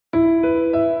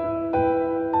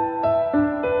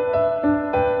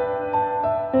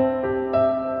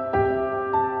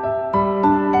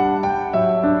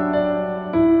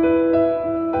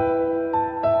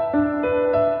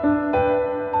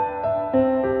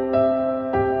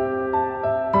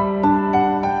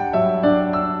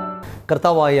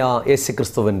കർത്താവായ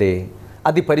യേശുക്രിസ്തുവിൻ്റെ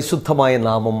അതിപരിശുദ്ധമായ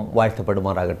നാമം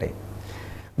വാഴ്ത്തപ്പെടുമാറാകട്ടെ.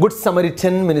 ഗുഡ്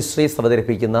സമരിറ്റൻ മിനിസ്ട്രീസ്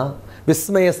അവതരിപ്പിക്കുന്ന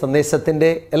വിസ്മയ സന്ദേശത്തിൻ്റെ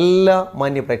എല്ലാ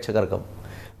മാന്യപ്രേക്ഷകർക്കും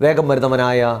വേഗം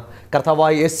വരുന്നവനായ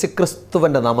കർത്താവായ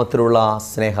യേശുക്രിസ്തുവിൻ്റെ നാമത്തിലുള്ള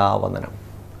സ്നേഹവന്ദനം.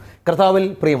 കർത്താവിൽ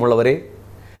പ്രിയമുള്ളവരെ,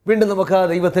 വീണ്ടും നമുക്ക്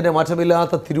ദൈവത്തിൻ്റെ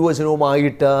മാറ്റമില്ലാത്ത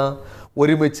തിരുവചനവുമായിട്ട്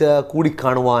ഒരുമിച്ച്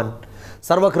കൂടിക്കാണുവാൻ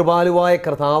സർവകൃപാലുവായ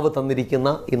കർത്താവ് തന്നിരിക്കുന്ന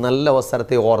ഈ നല്ല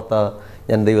അവസരത്തെ ഓർത്ത്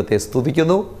ഞാൻ ദൈവത്തെ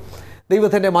സ്തുതിക്കുന്നു.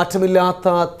 ദൈവത്തിൻ്റെ മാറ്റമില്ലാത്ത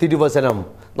തിരുവചനം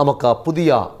നമുക്ക്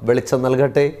പുതിയ വെളിച്ചം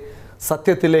നൽകട്ടെ,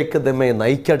 സത്യത്തിലേക്ക് നമ്മെ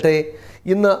നയിക്കട്ടെ.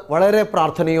 ഇന്ന് വളരെ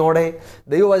പ്രാർത്ഥനയോടെ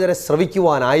ദൈവവചനം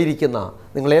ശ്രവിക്കുവാനായിരിക്കുന്ന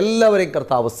നിങ്ങളെല്ലാവരെയും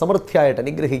കർത്താവ് സമൃദ്ധിയായിട്ട്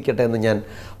അനുഗ്രഹിക്കട്ടെ എന്ന് ഞാൻ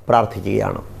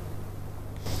പ്രാർത്ഥിക്കുകയാണ്.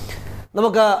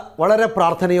 നമുക്ക് വളരെ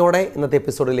പ്രാർത്ഥനയോടെ ഇന്നത്തെ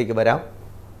എപ്പിസോഡിലേക്ക് വരാം.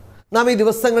 നാം ഈ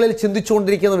ദിവസങ്ങളിൽ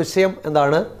ചിന്തിച്ചുകൊണ്ടിരിക്കുന്ന വിഷയം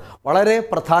എന്താണ്? വളരെ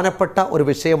പ്രധാനപ്പെട്ട ഒരു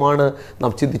വിഷയമാണ്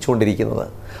നാം ചിന്തിച്ചുകൊണ്ടിരിക്കുന്നത്.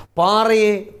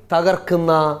 പാറയെ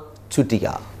തകർക്കുന്ന ചുറ്റിക.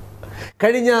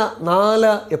 കഴിഞ്ഞ 4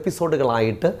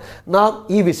 എപ്പിസോഡുകളായിട്ട് നാം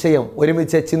ഈ വിഷയം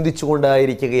ഒരുമിച്ച്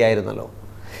ചിന്തിച്ചുകൊണ്ടായിരിക്കുകയായിരുന്നല്ലോ.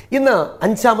 ഇന്ന്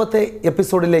 5ാമത്തെ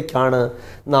എപ്പിസോഡിലേക്കാണ്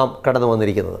നാം കടന്നു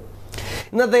വന്നിരിക്കുന്നത്.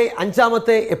 ഇന്നത്തെ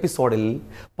 5ാമത്തെ എപ്പിസോഡിൽ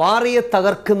പാറയെ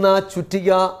തകർക്കുന്ന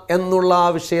ചുറ്റിക എന്നുള്ള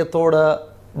വിഷയത്തോട്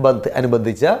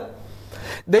അനുബന്ധിച്ച്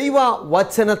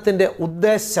ദൈവവചനത്തിൻ്റെ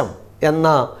ഉദ്ദേശം എന്ന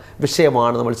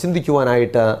വിഷയമാണ് നമ്മൾ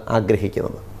ചിന്തിക്കുവാനായിട്ട്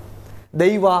ആഗ്രഹിക്കുന്നത്.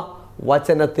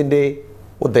 ദൈവവചനത്തിൻ്റെ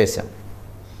ഉദ്ദേശം.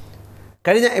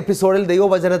 കഴിഞ്ഞ എപ്പിസോഡിൽ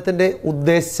ദൈവവചനത്തിൻ്റെ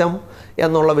ഉദ്ദേശം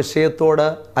എന്നുള്ള വിഷയത്തോട്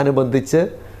അനുബന്ധിച്ച്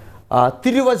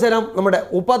തിരുവചനം നമ്മുടെ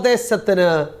ഉപദേശത്തിന്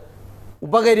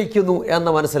ഉപകരിക്കുന്നു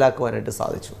എന്ന് മനസ്സിലാക്കുവാനായിട്ട്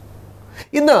സാധിച്ചു.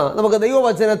 ഇന്ന് നമുക്ക്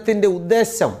ദൈവവചനത്തിൻ്റെ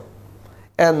ഉദ്ദേശം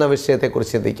എന്ന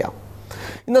വിഷയത്തെക്കുറിച്ച് ചിന്തിക്കാം.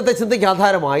 ഇന്നത്തെ ചിന്തയ്ക്ക്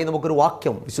ആധാരമായി നമുക്കൊരു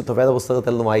വാക്യം വിശുദ്ധ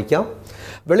വേദപുസ്തകത്തിൽ നിന്ന് വായിക്കാം.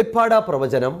 വെളിപ്പാട്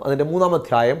പ്രവചനം അതിൻ്റെ 3-ാം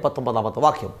അധ്യായം 19-ാമത്തെ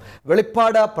വാക്യം.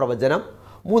 വെളിപ്പാട് പ്രവചനം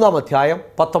 3-ാം അധ്യായം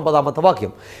 19-ാമത്തെ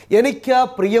വാക്യം. എനിക്ക്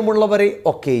പ്രിയമുള്ളവരെ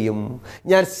ഒക്കെയും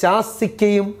ഞാൻ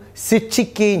ശാസിക്കുകയും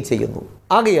ശിക്ഷിക്കുകയും ചെയ്യുന്നു,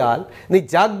 ആകയാൽ നീ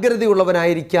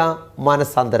ജാഗ്രതയുള്ളവനായിരിക്കുക,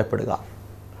 മനസ്സാന്തരപ്പെടുക.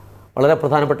 വളരെ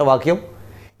പ്രധാനപ്പെട്ട വാക്യം.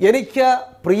 എനിക്ക്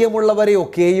പ്രിയമുള്ളവരെ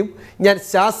ഒക്കെയും ഞാൻ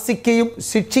ശാസിക്കുകയും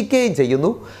ശിക്ഷിക്കുകയും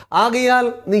ചെയ്യുന്നു, ആകയാൽ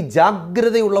നീ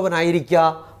ജാഗ്രതയുള്ളവനായിരിക്കുക,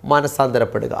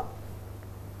 മനസ്സാന്തരപ്പെടുക.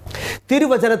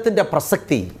 തിരുവചനത്തിൻ്റെ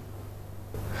പ്രസക്തി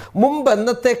മുമ്പ്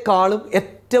എന്നത്തെക്കാളും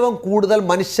ഏറ്റവും കൂടുതൽ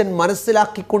മനുഷ്യൻ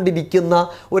മനസ്സിലാക്കിക്കൊണ്ടിരിക്കുന്ന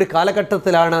ഒരു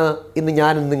കാലഘട്ടത്തിലാണ് ഇന്ന്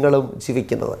ഞാനും നിങ്ങളും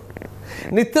ജീവിക്കുന്നത്.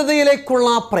 നിത്യതയിലേക്കുള്ള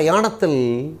പ്രയാണത്തിൽ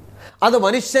അത്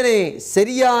മനുഷ്യനെ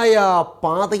ശരിയായ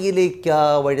പാതയിലേക്ക്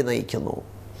വഴി നയിക്കുന്നു.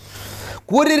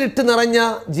 കൂരിരുട്ട് നിറഞ്ഞ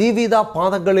ജീവിത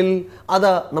പാതകളിൽ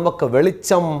അത് നമുക്ക്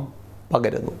വെളിച്ചം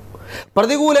പകരുന്നു.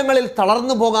 പ്രതികൂലങ്ങളിൽ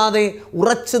തളർന്നു പോകാതെ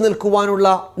ഉറച്ചു നിൽക്കുവാനുള്ള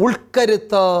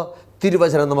ഉൾക്കരുത്ത്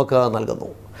തിരുവചനം നമുക്ക് നൽകുന്നു.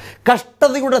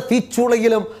 കഷ്ടതയുടെ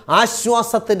തീച്ചൂളയിലും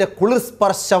ആശ്വാസത്തിൻ്റെ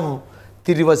കുളിർസ്പർശം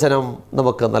തിരുവചനം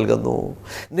നമുക്ക് നൽകുന്നു.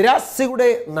 നിരാശയുടെ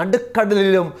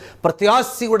നടുക്കടലിലും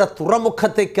പ്രത്യാശയുടെ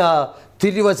തുറമുഖത്തേക്ക്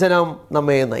തിരുവചനം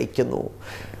നമ്മെ നയിക്കുന്നു.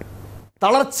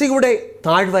 തളർച്ചയുടെ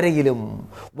താഴ്വരയിലും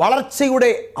വളർച്ചയുടെ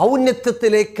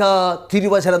ഔന്നത്യത്തിലേക്ക്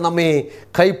തിരുവചനം നമ്മെ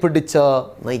കൈപ്പിടിച്ച്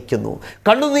നയിക്കുന്നു.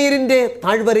 കണ്ണുനീരിൻ്റെ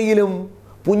താഴ്വരയിലും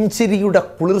പുഞ്ചിരിയുടെ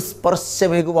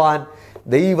കുളിർസ്പർശമേകുവാൻ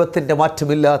ദൈവത്തിൻ്റെ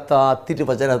മാറ്റമില്ലാത്ത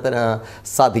തിരുവചനത്തിന്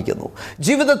സാധിക്കുന്നു.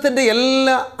 ജീവിതത്തിൻ്റെ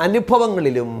എല്ലാ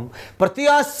അനുഭവങ്ങളിലും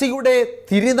പ്രത്യാശയുടെ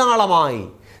തിരുനാളമായി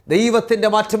ദൈവത്തിൻ്റെ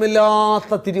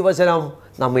മാറ്റമില്ലാത്ത തിരുവചനം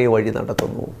നമ്മെ വഴി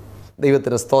നടത്തുന്നു.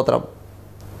 ദൈവത്തിന് സ്തോത്രം.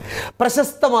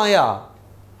 പ്രശസ്തമായ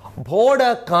ബോർഡ്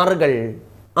കാറുകൾ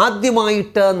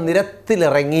ആദ്യമായിട്ട്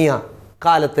നിരത്തിലിറങ്ങിയ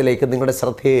കാലത്തിലേക്ക് നിങ്ങളുടെ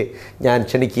ശ്രദ്ധയെ ഞാൻ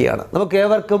ക്ഷണിക്കുകയാണ്. നമുക്ക്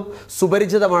ഏവർക്കും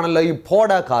സുപരിചിതമാണല്ലോ ഈ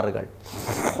ബോർഡ് കാറുകൾ.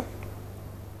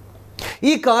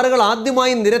 ഈ കാറുകൾ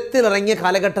ആദ്യമായി നിരത്തിലിറങ്ങിയ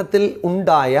കാലഘട്ടത്തിൽ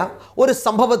ഉണ്ടായ ഒരു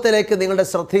സംഭവത്തിലേക്ക് നിങ്ങളുടെ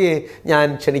ശ്രദ്ധയെ ഞാൻ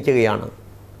ക്ഷണിക്കുകയാണ്.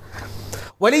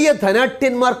 വലിയ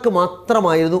ധനാഢ്യന്മാർക്ക്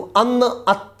മാത്രമായിരുന്നു അന്ന്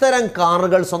അത്തരം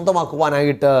കാറുകൾ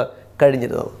സ്വന്തമാക്കുവാനായിട്ട്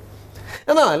കഴിഞ്ഞിരുന്നത്.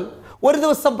 എന്നാൽ ഒരു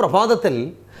ദിവസം പ്രഭാതത്തിൽ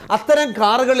അത്തരം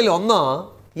കാറുകളിൽ ഒന്ന്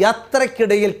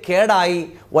യാത്രക്കിടയിൽ കേടായി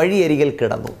വഴിയരികിൽ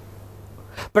കിടന്നു.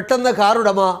 പെട്ടെന്ന്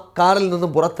കാറുടമ കാറിൽ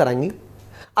നിന്നും പുറത്തിറങ്ങി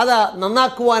അത്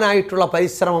നന്നാക്കുവാനായിട്ടുള്ള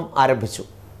പരിശ്രമം ആരംഭിച്ചു.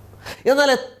 എന്നാൽ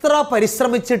എത്ര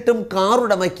പരിശ്രമിച്ചിട്ടും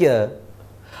കാറുടമയ്ക്ക്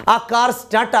ആ കാർ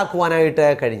സ്റ്റാർട്ടാക്കുവാനായിട്ട്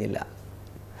കഴിഞ്ഞില്ല.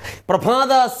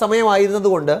 പ്രഭാത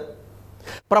സമയമായിരുന്നതുകൊണ്ട്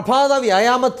പ്രഭാത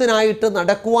വ്യായാമത്തിനായിട്ട്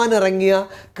നടക്കുവാനിറങ്ങിയ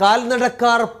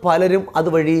കാൽനടക്കാർ പലരും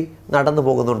അതുവഴി നടന്നു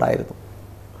പോകുന്നുണ്ടായിരുന്നു.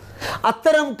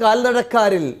 അത്തരം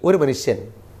കാൽനടക്കാരിൽ ഒരു മനുഷ്യൻ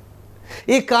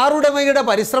ഈ കാറുടമയുടെ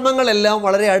പരിശ്രമങ്ങളെല്ലാം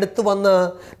വളരെ അടുത്ത് വന്ന്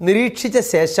നിരീക്ഷിച്ച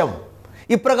ശേഷം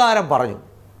ഇപ്രകാരം പറഞ്ഞു: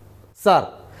 സാർ,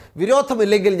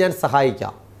 വിരോധമില്ലെങ്കിൽ ഞാൻ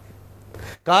സഹായിക്കാം.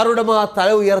 കാറുടമ തല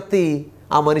ഉയർത്തി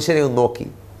ആ മനുഷ്യനെ ഒന്ന് നോക്കി.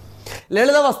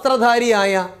 ലളിത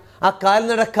വസ്ത്രധാരിയായ ആ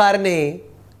കാൽനടക്കാരനെ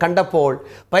കണ്ടപ്പോൾ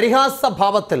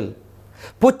പരിഹാസഭാവത്തിൽ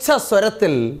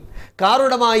പുച്ഛസ്വരത്തിൽ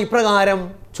കാറുടമ ഇപ്രകാരം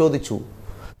ചോദിച്ചു,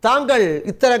 താങ്കൾ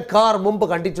ഇത്തരം കാർ മുമ്പ്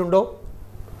കണ്ടിട്ടുണ്ടോ?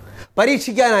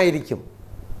 പരീക്ഷിക്കാനായിരിക്കും,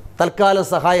 തൽക്കാലം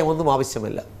സഹായമൊന്നും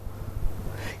ആവശ്യമില്ല.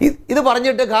 ഇത്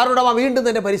പറഞ്ഞിട്ട് കാറുടമ വീണ്ടും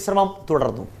തൻ്റെ പരിശ്രമം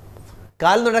തുടർന്നു.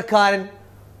 കാൽനടക്കാരൻ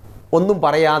ഒന്നും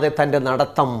പറയാതെ തൻ്റെ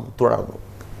നടത്തം തുടർന്നു.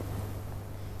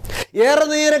 ഏറെ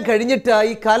നേരം കഴിഞ്ഞിട്ട്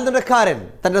ഈ കാൽനടക്കാരൻ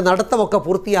തൻ്റെ നടത്തമൊക്കെ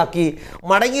പൂർത്തിയാക്കി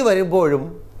മടങ്ങി വരുമ്പോഴും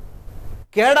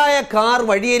കേടായ കാർ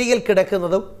വഴിയരികിൽ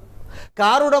കിടക്കുന്നതും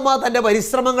കാറുടമ തൻ്റെ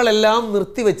പരിശ്രമങ്ങളെല്ലാം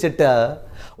നിർത്തിവെച്ചിട്ട്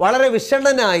വളരെ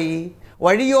വിഷണ്ണനായി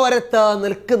വഴിയോരത്ത്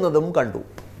നിൽക്കുന്നതും കണ്ടു.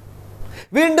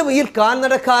 വീണ്ടും ഈ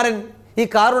കാൽനടക്കാരൻ ഈ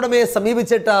കാറുടമയെ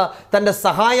സമീപിച്ചിട്ട് തൻ്റെ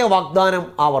സഹായ വാഗ്ദാനം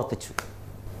ആവർത്തിച്ചു.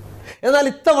 എന്നാൽ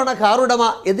ഇത്തവണ കാറുടമ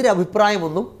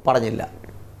എതിരഭിപ്രായമൊന്നും പറഞ്ഞില്ല.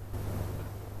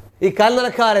 ഈ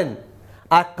കാൽനടക്കാരൻ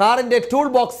ആ കാറിൻ്റെ ടൂൾ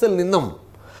ബോക്സിൽ നിന്നും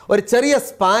ഒരു ചെറിയ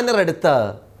സ്പാനർ എടുത്ത്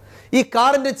ഈ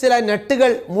കാറിൻ്റെ ചില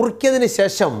നട്ടുകൾ മുറിക്കിയതിന്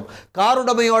ശേഷം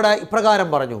കാറുടമയോട് ഇപ്രകാരം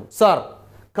പറഞ്ഞു, സാർ,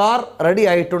 കാർ റെഡി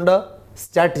ആയിട്ടുണ്ട്,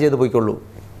 സ്റ്റാർട്ട് ചെയ്ത് പോയിക്കൊള്ളൂ.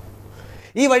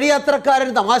 ഈ വഴിയാത്രക്കാരൻ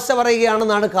തമാശ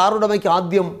പറയുകയാണെന്നാണ് കാറുടമയ്ക്ക്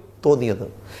ആദ്യം തോന്നിയത്.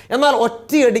 എന്നാൽ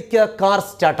ഒറ്റയടിക്ക് കാർ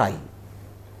സ്റ്റാർട്ടായി.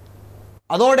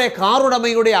 അതോടെ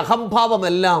കാറുടമയുടെ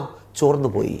അഹംഭാവമെല്ലാം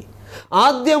ചോർന്നുപോയി.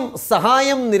 ആദ്യം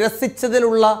സഹായം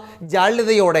നിരസിച്ചതിലുള്ള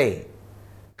ജാള്യതയോടെ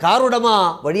കാറുടമ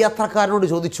വഴിയാത്രക്കാരനോട്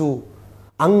ചോദിച്ചു,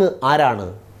 അങ്ങ് ആരാണ്?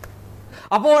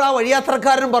 അപ്പോൾ ആ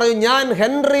വഴിയാത്രക്കാരൻ പറയും, ഞാൻ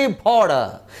ഹെൻറി ഫോർഡ്,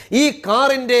 ഈ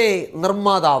കാറിൻ്റെ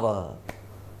നിർമ്മാതാവ്.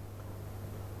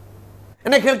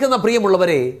 എന്നെ കേൾക്കുന്ന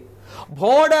പ്രിയമുള്ളവരെ,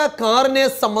 ഫോർഡ് കാറിനെ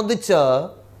സംബന്ധിച്ച്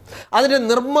അതിൻ്റെ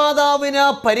നിർമ്മാതാവിന്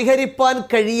പരിഹരിപ്പാൻ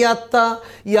കഴിയാത്ത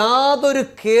യാതൊരു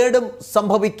കേടും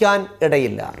സംഭവിക്കാൻ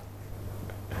ഇടയില്ല.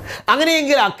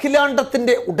 അങ്ങനെയെങ്കിൽ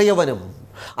അഖിലാണ്ടത്തിൻ്റെ ഉടയവനും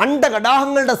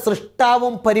അണ്ടകടാഹങ്ങളുടെ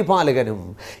സൃഷ്ടാവും പരിപാലകനും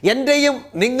എൻ്റെയും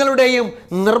നിങ്ങളുടെയും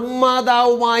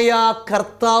നിർമ്മാതാവുമായ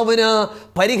കർത്താവിന്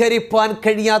പരിഹരിപ്പാൻ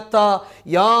കഴിയാത്ത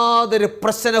യാതൊരു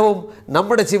പ്രശ്നവും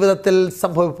നമ്മുടെ ജീവിതത്തിൽ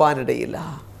സംഭവിക്കാനിടയില്ല.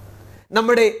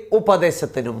 നമ്മുടെ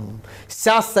ഉപദേശത്തിനും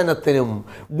ശാസനത്തിനും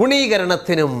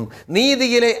ഗുണീകരണത്തിനും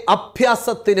നീതിയിലെ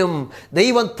അഭ്യാസത്തിനും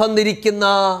ദൈവം തന്നിരിക്കുന്ന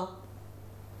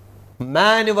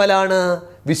മാനുവലാണ്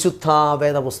വിശുദ്ധ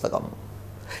വേദപുസ്തകം.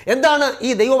 എന്താണ് ഈ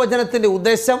ദൈവവചനത്തിൻ്റെ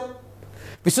ഉദ്ദേശം?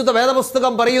 വിശുദ്ധ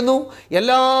വേദപുസ്തകം പറയുന്നു,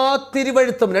 എല്ലാ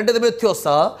തിരുവഴുത്തും 2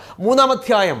 തിമോഥെയോസ് 3-ാം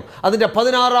അധ്യായം അതിൻ്റെ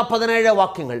 16-17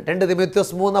 വാക്യങ്ങൾ, 2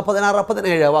 തിമോഥെയോസ്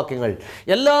 3:16-17 വാക്യങ്ങൾ,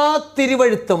 എല്ലാ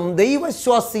തിരുവഴുത്തും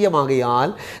ദൈവശ്വാസീയമാകിയാൽ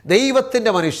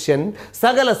ദൈവത്തിൻ്റെ മനുഷ്യൻ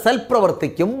സകല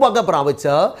സൽപ്രവർത്തിക്കും വക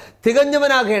പ്രാപിച്ച്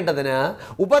തികഞ്ഞവനാകേണ്ടതിന്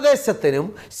ഉപദേശത്തിനും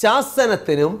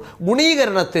ശാസനത്തിനും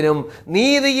ഗുണീകരണത്തിനും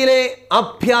നീതിയിലെ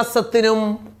അഭ്യാസത്തിനും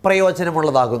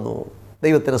പ്രയോജനമുള്ളതാകുന്നു.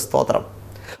 ദൈവത്തിന് സ്തോത്രം.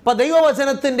 അപ്പോൾ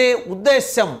ദൈവവചനത്തിൻ്റെ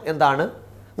ഉദ്ദേശം എന്താണ്?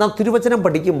 നാം തിരുവചനം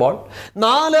പഠിക്കുമ്പോൾ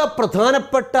 4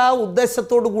 പ്രധാനപ്പെട്ട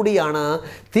ഉദ്ദേശത്തോടു കൂടിയാണ്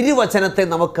തിരുവചനത്തെ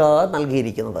നമുക്ക്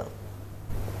നൽകിയിരിക്കുന്നത്.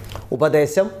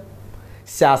 ഉപദേശം,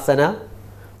 ശാസന,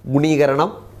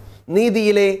 ഗുണീകരണം,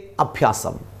 നീതിയിലെ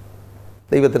അഭ്യാസം.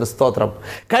 ദൈവത്തിന് സ്തോത്രം.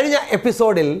 കഴിഞ്ഞ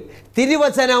എപ്പിസോഡിൽ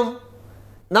തിരുവചനം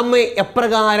നമ്മെ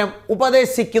എപ്രകാരം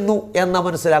ഉപദേശിക്കുന്നു എന്ന്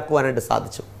മനസ്സിലാക്കുവാനായിട്ട്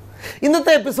സാധിച്ചു.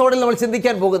 ഇന്നത്തെ എപ്പിസോഡിൽ നമ്മൾ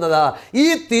ചിന്തിക്കാൻ പോകുന്നത് ഈ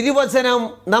തിരുവചനം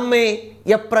നമ്മെ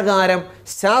എപ്രകാരം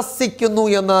ശാസിക്കുന്നു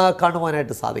എന്ന്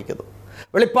കാണുവാനായിട്ട് സാധിക്കുന്നു.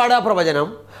 വെളിപ്പാട് പ്രവചനം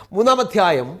 3-ാം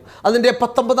അധ്യായം അതിൻ്റെ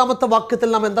 19-ാമത്തെ വാക്യത്തിൽ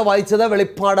നാം എന്താ വായിച്ചത്?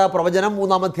 വെളിപ്പാട് പ്രവചനം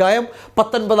 3-ാം അധ്യായം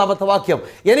 19-ാമത്തെ വാക്യം,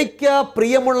 എനിക്ക്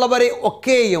പ്രിയമുള്ളവരെ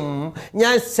ഒക്കെയും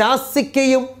ഞാൻ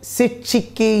ശാസിക്കുകയും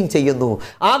ശിക്ഷിക്കുകയും ചെയ്യുന്നു,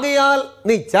 ആകയാൽ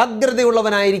നീ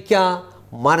ജാഗ്രതയുള്ളവനായിരിക്കുക,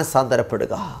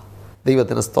 മനസ്സാന്തരപ്പെടുക.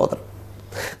 ദൈവത്തിന് സ്തോത്രം.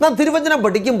 നാം തിരുവചനം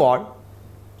പഠിക്കുമ്പോൾ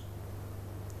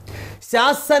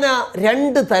ശാസന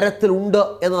 2 തരത്തിലുണ്ട്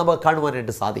എന്ന് നമുക്ക്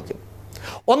കാണുവാനായിട്ട് സാധിക്കും.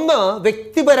 ഒന്ന്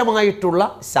വ്യക്തിപരമായിട്ടുള്ള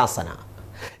ശാസന,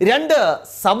 2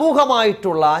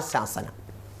 സമൂഹമായിട്ടുള്ള ശാസന.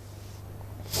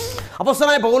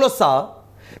 അപ്പോസ്തലനായ പൗലോസ്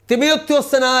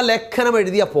തിമോഥെയോസിന് ലേഖനം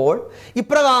എഴുതിയപ്പോൾ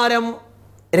ഇപ്രകാരം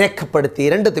രേഖപ്പെടുത്തി.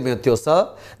 2 തിമോഥെയോസ്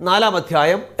 4-ാം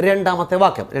അധ്യായം 2-ാമത്തെ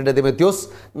വാക്യം, 2 തിമോഥെയോസ്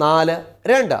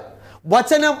 4:2,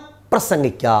 വചനം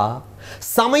പ്രസംഗിക്ക,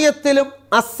 സമയത്തിലും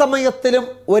അസമയത്തിലും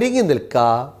ഒരുങ്ങി നിൽക്ക,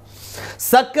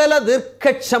 സകല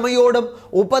ദീർഘക്ഷമയോടും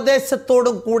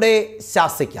ഉപദേശത്തോടും കൂടെ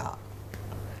ശാസിക്ക.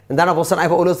 എന്താണ് അപ്പോസ്തലനായ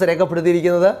പൗലോസ്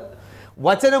രേഖപ്പെടുത്തിയിരിക്കുന്നത്?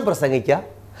 വചനം പ്രസംഗിക്കുക,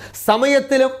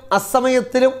 സമയത്തിലും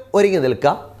അസമയത്തിലും ഒരുങ്ങി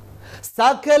നിൽക്കുക,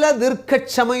 സകല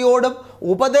ദീർഘക്ഷമയോടും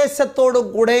ഉപദേശത്തോടും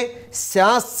കൂടെ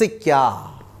ശാസിക്ക.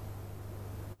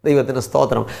 ദൈവത്തിന്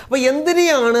സ്തോത്രം. അപ്പോൾ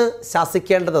എന്തിനെയാണ്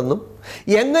ശാസിക്കേണ്ടതെന്നും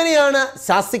എങ്ങനെയാണ്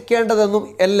ശാസിക്കേണ്ടതെന്നും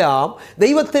എല്ലാം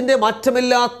ദൈവത്തിൻ്റെ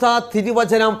മാറ്റമില്ലാത്ത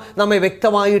തിരുവചനം നമ്മെ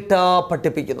വ്യക്തമായിട്ട്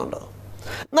പഠിപ്പിക്കുന്നുണ്ട്.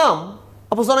 നാം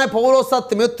അപ്പോസ്തലനായ പൗലോസ്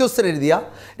തിമോഥെയോസിന് എഴുതിയ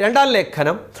 2-ാം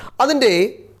ലേഖനം അതിൻ്റെ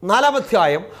 4-ാം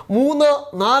അധ്യായം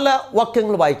 3-4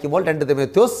 വാക്യങ്ങൾ വായിക്കുമ്പോൾ 2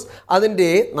 തിമോഥെയോസ് അതിൻ്റെ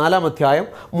 4-ാം അധ്യായം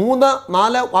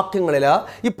 3-4 വാക്യങ്ങളിൽ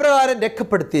ഇപ്രകാരം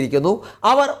രേഖപ്പെടുത്തിയിരിക്കുന്നു.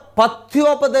 അവർ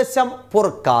പഥ്യോപദേശം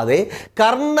പൊറുക്കാതെ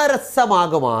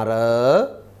കർണരസമാകുമാറ്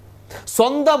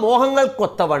സ്വന്തം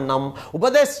മോഹങ്ങൾക്കൊത്തവണ്ണം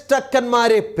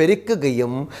ഉപദേഷ്ടാക്കന്മാരെ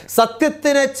പെരുക്കുകയും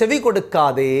സത്യത്തിന് ചെവി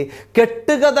കൊടുക്കാതെ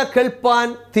കെട്ടുകഥ കേൾപ്പാൻ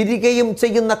തിരികെയും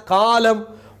ചെയ്യുന്ന കാലം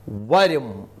വരും.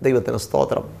 ദൈവത്തിന്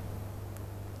സ്തോത്രം.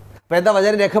 അപ്പം എന്താ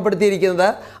വചനം രേഖപ്പെടുത്തിയിരിക്കുന്നത്?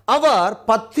 അവർ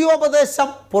പഥ്യോപദേശം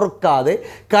പൊറുക്കാതെ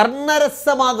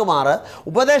കർണരസമാകുമാറ്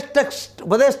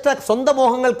സ്വന്തം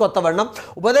മോഹങ്ങൾക്കൊത്തവണ്ണം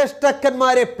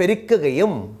ഉപദേഷ്ടാക്കന്മാരെ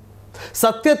പെരുക്കുകയും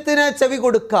സത്യത്തിന് ചെവി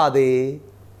കൊടുക്കാതെ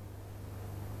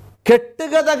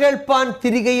കെട്ടുകഥ കേൾപ്പാൻ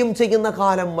തിരികെയും ചെയ്യുന്ന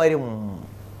കാലം വരും.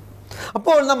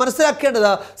 അപ്പോൾ നാം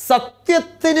മനസ്സിലാക്കേണ്ടത്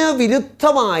സത്യത്തിന്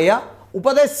വിരുദ്ധമായ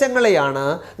ഉപദേശങ്ങളെയാണ്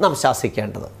നാം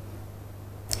ശാസിക്കേണ്ടത്.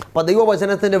 അപ്പോൾ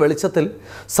ദൈവവചനത്തിൻ്റെ വെളിച്ചത്തിൽ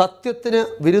സത്യത്തിന്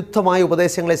വിരുദ്ധമായ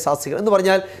ഉപദേശങ്ങളെ ശാസിക്കണം എന്ന്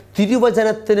പറഞ്ഞാൽ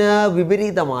തിരുവചനത്തിന്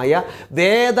വിപരീതമായ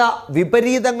വേദ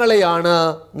വിപരീതങ്ങളെയാണ്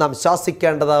നാം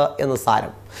ശാസിക്കേണ്ടത് എന്ന്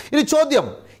സാരം. ഇനി ചോദ്യം,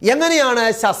 എങ്ങനെയാണ്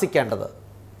ശാസിക്കേണ്ടത്?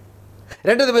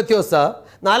 2 തിമോഥെയോസ്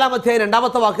 4-ാം അധ്യായം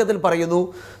 2-ാമത്തെ വാക്യത്തിൽ പറയുന്നു,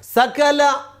 സകല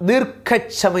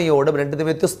ദീർഘക്ഷമയോടും 2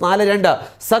 തിമോഥെയോസ് 4:2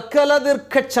 സകല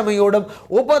ദീർഘക്ഷമയോടും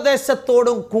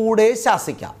ഉപദേശത്തോടും കൂടെ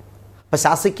ശാസിക്കാം. അപ്പം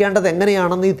ശാസിക്കേണ്ടത്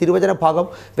എങ്ങനെയാണെന്ന് ഈ തിരുവചന ഭാഗം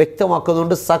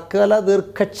വ്യക്തമാക്കുന്നുണ്ട്. സകല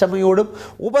ദീർഘക്ഷമയോടും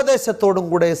ഉപദേശത്തോടും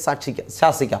കൂടെ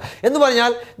ശാസിക്കാം എന്ന്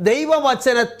പറഞ്ഞാൽ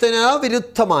ദൈവവചനത്തിന്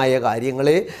വിരുദ്ധമായ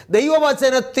കാര്യങ്ങളെ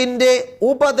ദൈവവചനത്തിൻ്റെ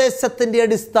ഉപദേശത്തിൻ്റെ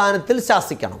അടിസ്ഥാനത്തിൽ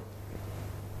ശാസിക്കണം.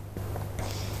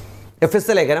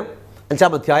 എഫെസ്യ ലേഖനം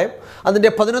 5-ാം അധ്യായം അതിൻ്റെ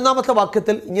 11-ാമത്തെ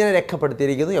വാക്യത്തിൽ ഇങ്ങനെ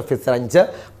രേഖപ്പെടുത്തിയിരിക്കുന്നു. എഫെസ്യർ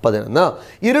 5:11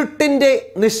 ഇരുട്ടിൻ്റെ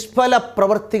നിഷ്ഫല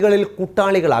പ്രവൃത്തികളിൽ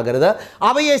കൂട്ടാളികളാകരുത്,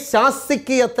 അവയെ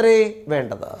ശാസിക്കുകയത്രേ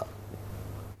വേണ്ടത്.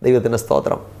 ദൈവത്തിൻ്റെ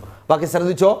സ്തോത്രം. ബാക്കി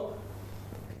ശ്രദ്ധിച്ചോ,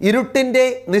 ഇരുട്ടിൻ്റെ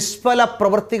നിഷ്ഫല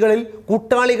പ്രവൃത്തികളിൽ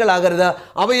കൂട്ടാളികളാകരുത്,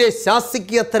 അവയെ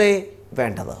ശാസിക്കുകയത്രേ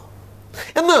വേണ്ടത്.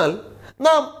 എന്നാൽ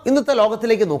നാം ഇന്നത്തെ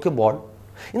ലോകത്തിലേക്ക് നോക്കുമ്പോൾ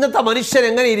ഇന്നത്തെ മനുഷ്യൻ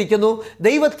എങ്ങനെ ഇരിക്കുന്നു?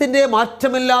 ദൈവത്തിൻ്റെ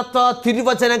മാറ്റമില്ലാത്ത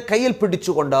തിരുവചനം കയ്യിൽ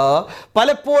പിടിച്ചുകൊണ്ട്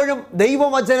പലപ്പോഴും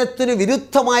ദൈവവചനത്തിന്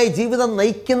വിരുദ്ധമായ ജീവിതം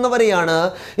നയിക്കുന്നവരെയാണ്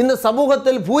ഇന്ന്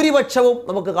സമൂഹത്തിൽ ഭൂരിപക്ഷവും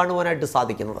നമുക്ക് കാണുവാനായിട്ട്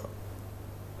സാധിക്കുന്നത്.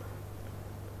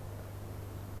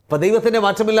 ഇപ്പം ദൈവത്തിൻ്റെ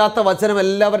മാറ്റമില്ലാത്ത വചനം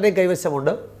എല്ലാവരുടെയും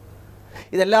കൈവശമുണ്ട്,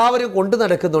 ഇതെല്ലാവരും കൊണ്ടു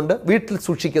നടക്കുന്നുണ്ട്, വീട്ടിൽ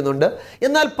സൂക്ഷിക്കുന്നുണ്ട്.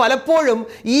 എന്നാൽ പലപ്പോഴും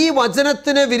ഈ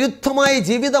വചനത്തിന് വിരുദ്ധമായ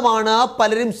ജീവിതമാണ്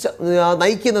പലരും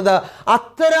നയിക്കുന്നത്.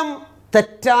 അത്തരം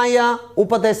തെറ്റായ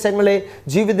ഉപദേശങ്ങളെ,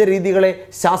 ജീവിത രീതികളെ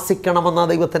ശാസിക്കണമെന്ന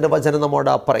ദൈവത്തിൻ്റെ വചനം നമ്മോട്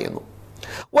പറയുന്നു.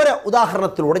 ഒരു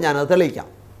ഉദാഹരണത്തിലൂടെ ഞാനത് തെളിയിക്കാം.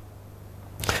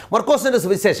 മർക്കോസിൻ്റെ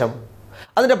സുവിശേഷം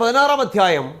അതിൻ്റെ 16-ാം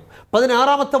അധ്യായം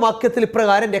 16-ാമത്തെ വാക്യത്തിൽ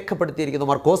ഇപ്രകാരം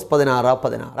രേഖപ്പെടുത്തിയിരിക്കുന്നു. മർക്കോസ്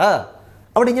 16:16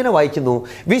 അവിടെ ഇങ്ങനെ വായിക്കുന്നു,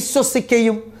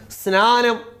 വിശ്വസിക്കുകയും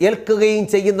സ്നാനം ഏൽക്കുകയും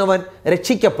ചെയ്യുന്നവൻ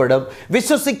രക്ഷിക്കപ്പെടും,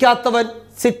 വിശ്വസിക്കാത്തവൻ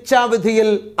ശിക്ഷാവിധിയിൽ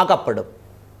അകപ്പെടും.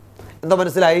 എന്താ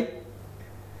മനസ്സിലായി?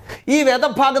 ഈ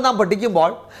വേദഭാഗം നാം പഠിക്കുമ്പോൾ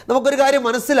നമുക്കൊരു കാര്യം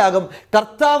മനസ്സിലാകും.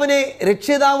 കർത്താവിനെ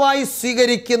രക്ഷിതാവായി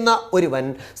സ്വീകരിക്കുന്ന ഒരുവൻ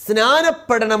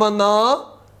സ്നാനപ്പെടണമെന്ന്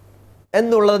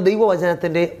എന്നുള്ളത്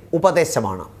ദൈവവചനത്തിൻ്റെ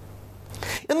ഉപദേശമാണ്.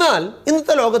 എന്നാൽ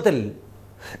ഇന്നത്തെ ലോകത്തിൽ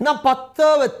നാം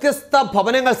 10 വ്യത്യസ്ത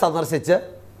ഭവനങ്ങൾ സന്ദർശിച്ച്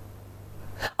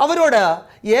അവരോട്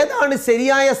ഏതാണ്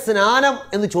ശരിയായ സ്നാനം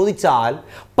എന്ന് ചോദിച്ചാൽ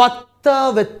 10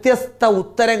 വ്യത്യസ്ത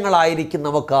ഉത്തരങ്ങളായിരിക്കും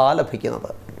നമുക്ക്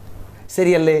ലഭിക്കുന്നത്.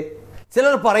 ശരിയല്ലേ?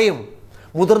 ചിലർ പറയും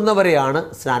മുതിർന്നവരെയാണ്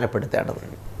സ്നാനപ്പെടുത്തേണ്ടത്.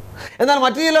 എന്നാൽ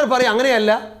മറ്റു ചിലർ പറയും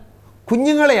അങ്ങനെയല്ല,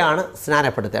 കുഞ്ഞുങ്ങളെയാണ്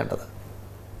സ്നാനപ്പെടുത്തേണ്ടത്.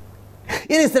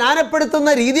 ഇനി സ്നാനപ്പെടുത്തുന്ന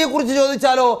രീതിയെക്കുറിച്ച്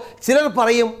ചോദിച്ചാലോ ചിലർ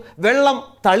പറയും വെള്ളം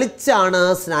തളിച്ചാണ്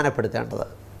സ്നാനപ്പെടുത്തേണ്ടത്.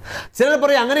 ചിലർ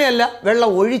പറയും അങ്ങനെയല്ല, വെള്ളം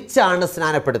ഒഴിച്ചാണ്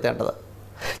സ്നാനപ്പെടുത്തേണ്ടത്.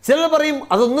 ചിലർ പറയും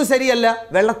അതൊന്നും ശരിയല്ല,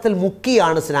 വെള്ളത്തിൽ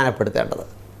മുക്കിയാണ് സ്നാനപ്പെടുത്തേണ്ടത്.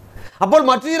 അപ്പോൾ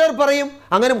മറ്റു ചിലർ പറയും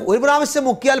അങ്ങനെ 1 പ്രാവശ്യം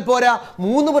മുക്കിയാൽ പോരാ,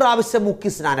 3 പ്രാവശ്യം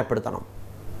മുക്കി സ്നാനപ്പെടുത്തണം.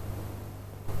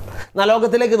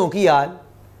 ലോകത്തിലേക്ക് നോക്കിയാൽ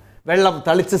വെള്ളം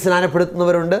തളിച്ച്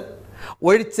സ്നാനപ്പെടുത്തുന്നവരുണ്ട്,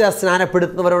 ഒഴിച്ച്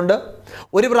സ്നാനപ്പെടുത്തുന്നവരുണ്ട്,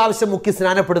 1 പ്രാവശ്യം മുക്കി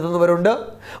സ്നാനപ്പെടുത്തുന്നവരുണ്ട്,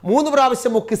 3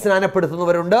 പ്രാവശ്യം മുക്കി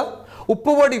സ്നാനപ്പെടുത്തുന്നവരുണ്ട്,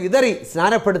 ഉപ്പുപൊടി വിതറി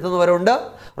സ്നാനപ്പെടുത്തുന്നവരുണ്ട്,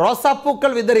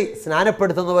 റോസാപ്പൂക്കൾ വിതറി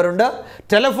സ്നാനപ്പെടുത്തുന്നവരുണ്ട്,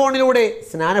 ടെലിഫോണിലൂടെ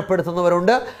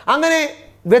സ്നാനപ്പെടുത്തുന്നവരുണ്ട്. അങ്ങനെ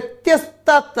വ്യത്യസ്ത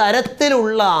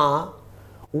തരത്തിലുള്ള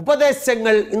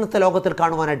ഉപദേശങ്ങൾ ഇന്നത്തെ ലോകത്തിൽ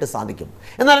കാണുവാനായിട്ട് സാധിക്കും.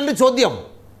 എന്നാൽ എൻ്റെ ചോദ്യം,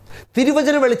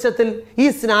 തിരുവചന വെളിച്ചത്തിൽ ഈ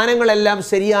സ്നാനങ്ങളെല്ലാം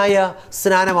ശരിയായ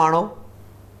സ്നാനമാണോ?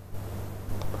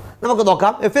 നമുക്ക്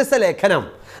നോക്കാം. എഫെസ്യ ലേഖനം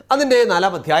അതിൻ്റെ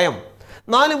 4-ാം അധ്യായം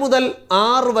 4 മുതൽ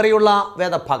 6 വരെയുള്ള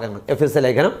വേദഭാഗങ്ങൾ. എഫെസ്യ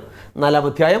ലേഖനം 4-ാം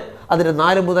അധ്യായം അതിൻ്റെ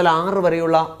 4 മുതൽ 6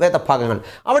 വരെയുള്ള വേദഭാഗങ്ങൾ.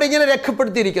 അവിടെ ഇങ്ങനെ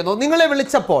രേഖപ്പെടുത്തിയിരിക്കുന്നു, നിങ്ങളെ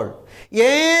വിളിച്ചപ്പോൾ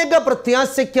ഏക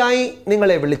പ്രത്യാശയ്ക്കായി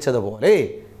നിങ്ങളെ വിളിച്ചതുപോലെ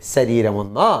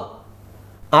ശരീരമൊന്ന്,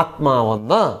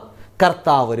 ആത്മാവൊന്ന്,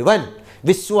 കർത്താവൊരുവൻ,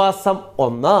 വിശ്വാസം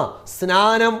ഒന്ന്,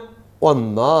 സ്നാനം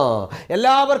ഒന്ന്,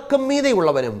 എല്ലാവർക്കും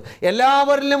മീതെയുള്ളവനും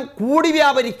എല്ലാവരിലും കൂടി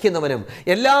വ്യാപരിക്കുന്നവനും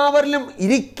എല്ലാവരിലും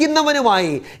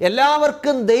ഇരിക്കുന്നവനുമായി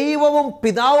എല്ലാവർക്കും ദൈവവും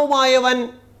പിതാവുമായവൻ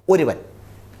ഒരുവൻ.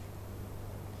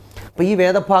 അപ്പോൾ ഈ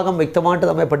വേദഭാഗം വ്യക്തമായിട്ട്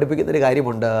നമ്മെ പഠിപ്പിക്കുന്നൊരു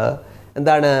കാര്യമുണ്ട്.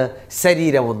 എന്താണ്?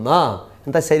 ശരീരം ഒന്ന്.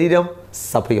 എന്താ ശരീരം?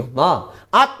 സഭയൊന്ന്.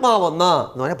 ആത്മാവൊന്ന്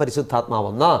എന്ന് പറഞ്ഞാൽ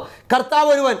പരിശുദ്ധാത്മാവൊന്ന്. കർത്താവ്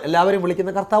ഒരുവൻ, എല്ലാവരും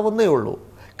വിളിക്കുന്ന കർത്താവ് ഒന്നേ ഉള്ളൂ.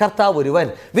 കർത്താവ് ഒരുവൻ.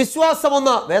 വിശ്വാസം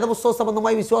ഒന്ന്, വേദപുസ്തക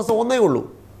സംബന്ധമായി വിശ്വാസം ഒന്നേ ഉള്ളൂ.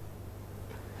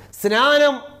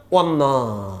 സ്നാനം ഒന്ന്.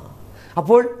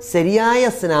 അപ്പോൾ ശരിയായ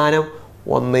സ്നാനം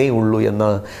ഒന്നേ ഉള്ളൂ എന്ന്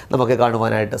നമുക്ക്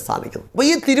കാണുവാനായിട്ട് സാധിക്കുന്നു. അപ്പോൾ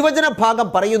ഈ തിരുവചന ഭാഗം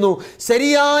പറയുന്നു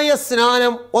ശരിയായ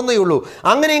സ്നാനം ഒന്നേ ഉള്ളൂ.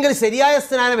 അങ്ങനെയെങ്കിൽ ശരിയായ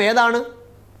സ്നാനം ഏതാണ്?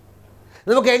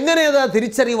 നമുക്ക് എങ്ങനെ അത്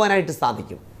തിരിച്ചറിയുവാനായിട്ട്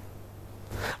സാധിക്കും?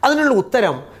 അതിനുള്ള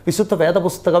ഉത്തരം വിശുദ്ധ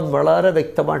വേദപുസ്തകം വളരെ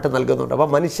വ്യക്തമായിട്ട് നൽകുന്നുണ്ട്. അപ്പോൾ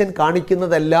മനുഷ്യൻ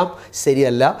കാണിക്കുന്നതെല്ലാം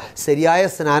ശരിയല്ല. ശരിയായ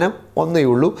സ്നാനം ഒന്നേ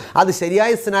ഉള്ളൂ. അത്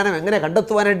ശരിയായ സ്നാനം എങ്ങനെ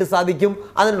കണ്ടെത്തുവാനായിട്ട് സാധിക്കും?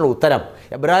 അതിനുള്ള ഉത്തരം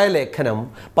എബ്രായ ലേഖനം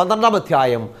 12-ാം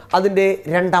അധ്യായം അതിൻ്റെ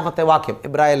 2-ാമത്തെ വാക്യം.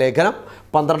 എബ്രായ ലേഖനം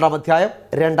 12-ാം അധ്യായം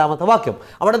 2-ാമത്തെ വാക്യം.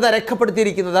 അവിടെ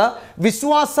രേഖപ്പെടുത്തിയിരിക്കുന്നത്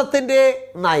വിശ്വാസത്തിൻ്റെ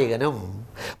നായകനും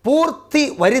പൂർത്തി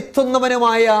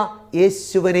വരുത്തുന്നവനുമായ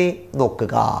യേശുവിനെ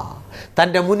നോക്കുക.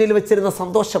 തൻ്റെ മുന്നിൽ വെച്ചിരുന്ന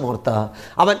സന്തോഷമോർത്ത്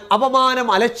അവൻ അപമാനം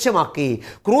അലക്ഷ്യമാക്കി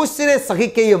ക്രൂശിനെ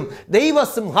സഹിക്കുകയും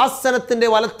ദൈവസിംഹാസനത്തിൻ്റെ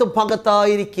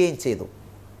വലത്തുഭാഗത്തായിരിക്കുകയും ചെയ്തു.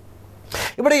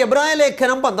 ഇവിടെ എബ്രായ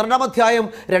ലേഖനം 12-ാം അധ്യായം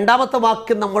 2-ാമത്തെ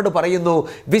വാക്യം നമ്മോട് പറയുന്നു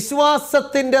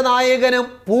വിശ്വാസത്തിൻ്റെ നായകനും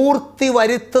പൂർത്തി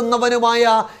വരുത്തുന്നവനുമായ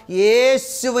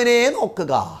യേശുവിനെ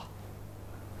നോക്കുക.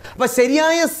 അപ്പം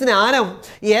ശരിയായ സ്നാനം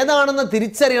ഏതാണെന്ന്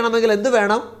തിരിച്ചറിയണമെങ്കിൽ എന്ത്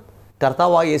വേണം?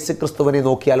 കർത്താവായ യേശു ക്രിസ്തുവിനെ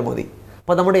നോക്കിയാൽ മതി.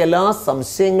 അപ്പോൾ നമ്മുടെ എല്ലാ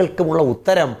സംശയങ്ങൾക്കുമുള്ള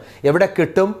ഉത്തരം എവിടെ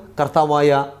കിട്ടും? കർത്താവായ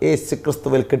യേശു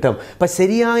ക്രിസ്തുവിൽ കിട്ടും. അപ്പം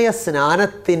ശരിയായ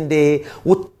സ്നാനത്തിൻ്റെ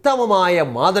ഉത്തമമായ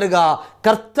മാതൃക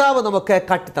കർത്താവ് നമുക്ക്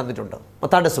കാട്ടിത്തന്നിട്ടുണ്ട്.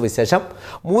 മത്തായിയുടെ സുവിശേഷം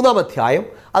 3-ാം അധ്യായം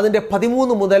അതിൻ്റെ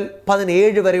 13 മുതൽ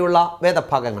 17 വരെയുള്ള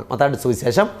വേദഭാഗങ്ങൾ. മത്തായിയുടെ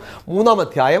സുവിശേഷം 3-ാം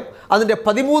അധ്യായം അതിൻ്റെ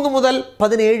 13 മുതൽ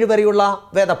 17 വരെയുള്ള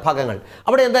വേദഭാഗങ്ങൾ.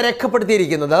 അവിടെ എന്താ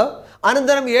രേഖപ്പെടുത്തിയിരിക്കുന്നത്?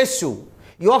 അനന്തരം യേശു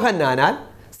യോഹന്നാനാൽ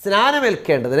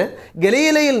സ്നാനമേൽക്കേണ്ടതിന്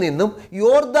ഗലീലയിൽ നിന്നും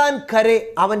യോർദാൻ കരെ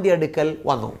അവൻ്റെ അടുക്കൽ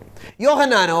വന്നു.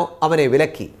 യോഹന്നാനോ അവനെ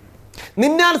വിലക്കി.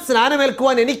 നിന്നാൽ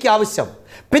സ്നാനമേൽക്കുവാൻ എനിക്ക് ആവശ്യം,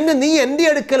 പിന്നെ നീ എൻ്റെ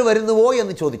അടുക്കൽ വരുന്നുവോ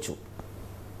എന്ന് ചോദിച്ചു.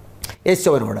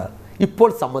 യേശുവിനോട് ഇപ്പോൾ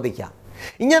സമ്മതിക്കാം,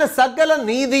 ഇങ്ങനെ സകല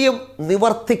നീതിയും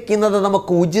നിവർത്തിക്കുന്നത്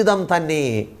നമുക്ക് ഉചിതം തന്നെ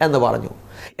എന്ന് പറഞ്ഞു.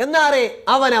 എന്നാലേ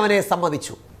അവനെ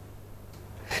സമ്മതിച്ചു.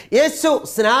 യേശു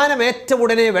സ്നാനമേറ്റ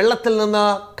ഉടനെ വെള്ളത്തിൽ നിന്ന്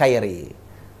കയറി.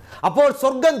 അപ്പോൾ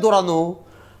സ്വർഗം തുറന്നു.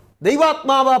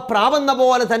 ദൈവാത്മാവ് പ്രാവെന്ന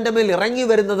പോലെ തൻ്റെ മേൽ ഇറങ്ങി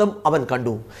വരുന്നതും അവൻ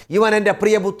കണ്ടു. ഇവൻ എൻ്റെ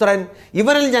പ്രിയപുത്രൻ,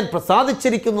 ഇവനിൽ ഞാൻ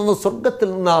പ്രസാദിച്ചിരിക്കുന്നു. സ്വർഗത്തിൽ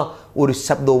നിന്ന് ഒരു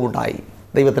ശബ്ദവും ഉണ്ടായി.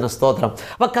 ദൈവത്തിന് സ്തോത്രം.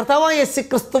 അപ്പോൾ കർത്താവായ യേശു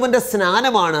ക്രിസ്തുവിൻ്റെ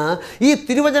സ്നാനമാണ് ഈ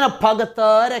തിരുവചന ഭാഗത്ത്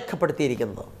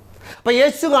രേഖപ്പെടുത്തിയിരിക്കുന്നത്. അപ്പോൾ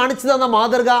യേശു കാണിച്ചു തന്ന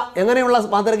മാതൃക എങ്ങനെയുള്ള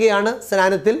മാതൃകയാണ്?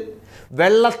 സ്നാനത്തിൽ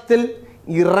വെള്ളത്തിൽ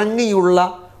ഇറങ്ങിയുള്ള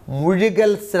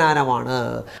മുഴുകൽ സ്നാനമാണ്.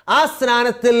 ആ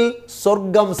സ്നാനത്തിൽ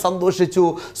സ്വർഗം സന്തോഷിച്ചു,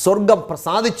 സ്വർഗം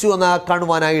പ്രസാദിച്ചു എന്ന്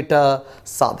കാണുവാനായിട്ട്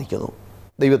സാധിക്കുന്നു.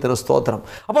 ദൈവത്തിന് സ്തോത്രം.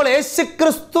 അപ്പോൾ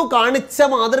യേശുക്രിസ്തു കാണിച്ച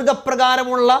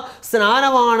മാതൃകപ്രകാരമുള്ള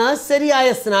സ്നാനമാണ് ശരിയായ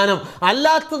സ്നാനം.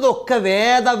 അല്ലാത്തതൊക്കെ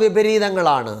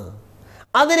വേദവിപരീതങ്ങളാണ്.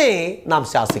 അതിനെ നാം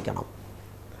ശാസിക്കണം.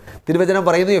 തിരുവചനം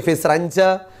പറയുന്നു എഫേസ്യർ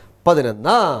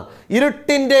 5:11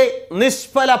 ഇരുട്ടിൻ്റെ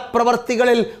നിഷ്ഫല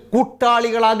പ്രവർത്തികളിൽ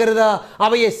കൂട്ടാളികളാകരുത്,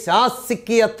 അവയെ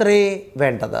ശാസിക്കുകയത്രേ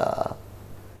വേണ്ടത്.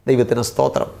 ദൈവത്തിന്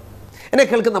സ്തോത്രം. എന്നെ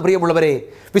കേൾക്കുന്ന പ്രിയമുള്ളവരെ,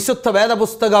 വിശുദ്ധ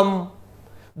വേദപുസ്തകം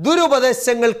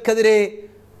ദുരുപദേശങ്ങൾക്കെതിരെ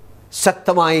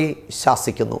ശക്തമായി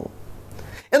ശാസിക്കുന്നു.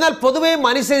 എന്നാൽ പൊതുവെ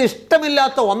മനുഷ്യന്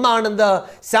ഇഷ്ടമില്ലാത്ത ഒന്നാണെന്ത്?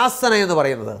 ശാസന എന്ന്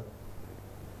പറയുന്നത്.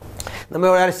 നമ്മെ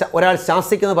ഒരാൾ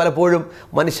ശാസിക്കുന്നത് പലപ്പോഴും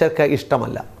മനുഷ്യർക്ക്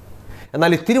ഇഷ്ടമല്ല.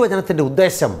 എന്നാൽ ഈ തിരുവചനത്തിൻ്റെ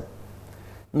ഉദ്ദേശം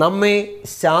നമ്മെ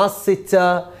ശാസിച്ച്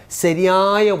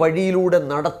ശരിയായ വഴിയിലൂടെ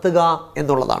നടത്തുക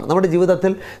എന്നുള്ളതാണ്. നമ്മുടെ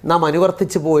ജീവിതത്തിൽ നാം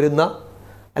അനുവർത്തിച്ചു പോരുന്ന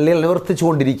അല്ലെങ്കിൽ അനുവർത്തിച്ചു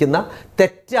കൊണ്ടിരിക്കുന്ന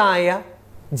തെറ്റായ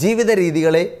ജീവിത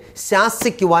രീതികളെ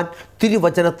ശാസിക്കുവാൻ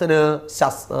തിരുവചനത്തിന്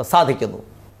സാധിക്കുന്നു.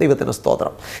 ദൈവത്തിന്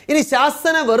സ്തോത്രം. ഇനി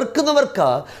ശാസന വെറുക്കുന്നവർക്ക്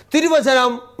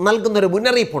തിരുവചനം നൽകുന്നൊരു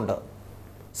മുന്നറിയിപ്പുണ്ട്.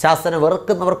 ശാസന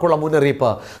വെറുക്കുന്നവർക്കുള്ള മുന്നറിയിപ്പ്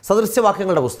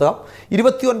സദൃശ്യവാക്യങ്ങളുടെ പുസ്തകം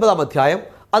 29-ാം അധ്യായം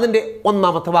അതിൻ്റെ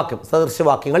 1-ാമത്തെ വാക്യം.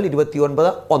 സദൃശ്യവാക്യങ്ങൾ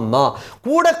 29:1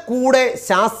 കൂടെ കൂടെ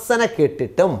ശാസന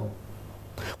കേട്ടിട്ടും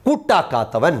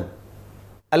കൂട്ടാക്കാത്തവൻ,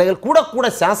 അല്ലെങ്കിൽ കൂടെ കൂടെ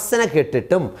ശാസന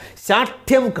കേട്ടിട്ടും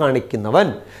ശാഠ്യം കാണിക്കുന്നവൻ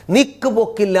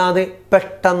നീക്കുപോക്കില്ലാതെ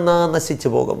പെട്ടെന്ന് നശിച്ചു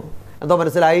പോകും. എന്തോ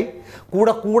മനസ്സിലായി?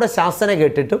 കൂടെ കൂടെ ശാസന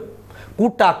കേട്ടിട്ടും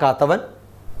കൂട്ടാക്കാത്തവൻ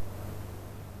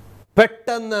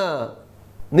പെട്ടെന്ന്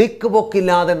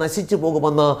നീക്കുപോക്കില്ലാതെ നശിച്ചു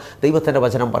പോകുമെന്ന് ദൈവത്തിൻ്റെ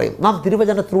വചനം പറയുന്നു. നാം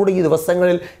തിരുവചനത്തിലൂടെ ഈ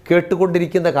ദിവസങ്ങളിൽ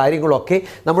കേട്ടുകൊണ്ടിരിക്കുന്ന കാര്യങ്ങളൊക്കെ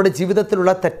നമ്മുടെ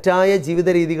ജീവിതത്തിലുള്ള തെറ്റായ ജീവിത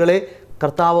രീതികളെ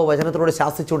കർത്താവ് വചനത്തിലൂടെ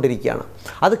ശാസിച്ചുകൊണ്ടിരിക്കുകയാണ്.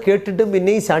 അത് കേട്ടിട്ടും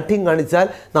പിന്നെയും ശാഠ്യം കാണിച്ചാൽ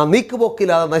നാം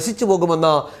നീക്കുപോക്കില്ലാതെ നശിച്ചു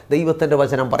പോകുമെന്ന് ദൈവത്തിൻ്റെ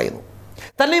വചനം പറയുന്നു.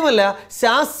 തന്നെയുമല്ല,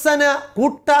 ശാസന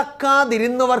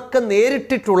കൂട്ടാക്കാതിരുന്നവർക്ക്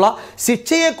നേരിട്ടിട്ടുള്ള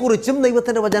ശിക്ഷയെക്കുറിച്ചും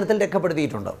ദൈവത്തിൻ്റെ വചനത്തിൽ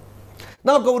രേഖപ്പെടുത്തിയിട്ടുണ്ട്.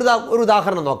 നമുക്ക് ഒരു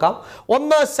ഉദാഹരണം നോക്കാം.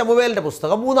 1 ശമൂവേലിൻ്റെ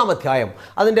പുസ്തകം 3-ാം അധ്യായം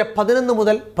അതിൻ്റെ 11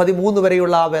 മുതൽ 13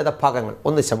 വരെയുള്ള വേദഭാഗങ്ങൾ.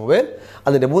 1 ശമൂവേൽ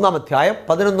അതിൻ്റെ 3-ാം അധ്യായം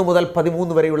 11 മുതൽ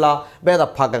 13 വരെയുള്ള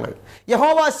വേദഭാഗങ്ങൾ.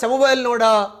 യഹോവ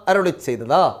ശമൂവേലിനോട് അരുളി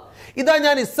ചെയ്തത്, ഇതാ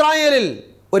ഞാൻ ഇസ്രായേലിൽ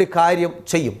ഒരു കാര്യം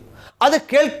ചെയ്യും, അത്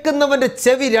കേൾക്കുന്നവൻ്റെ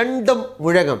ചെവി രണ്ടും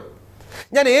മുഴങ്ങും.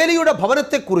 ഞാൻ ഏലിയുടെ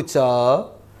ഭവനത്തെക്കുറിച്ച്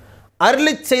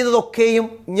അരുളി ചെയ്തതൊക്കെയും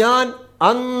ഞാൻ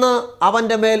അന്ന്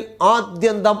അവൻ്റെ മേൽ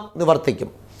ആദ്യന്തം നിവർത്തിക്കും.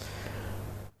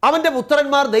 അവൻ്റെ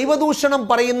പുത്രന്മാർ ദൈവദൂഷണം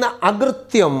പറയുന്ന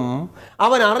അകൃത്യം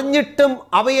അവൻ അറിഞ്ഞിട്ടും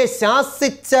അവയെ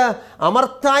ശാസിച്ച്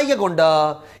അമർത്തായ കൊണ്ട്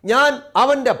ഞാൻ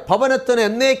അവൻ്റെ ഭവനത്തിന്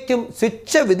എന്നേക്കും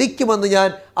ശിക്ഷ വിധിക്കുമെന്ന് ഞാൻ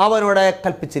അവനോട്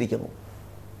കൽപ്പിച്ചിരിക്കുന്നു.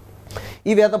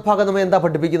 ഈ വേദഭാഗം നമ്മെ എന്താ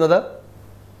പഠിപ്പിക്കുന്നത്?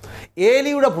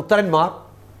 ഏലിയുടെ പുത്രന്മാർ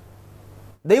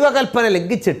ദൈവകൽപ്പന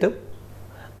ലംഘിച്ചിട്ടും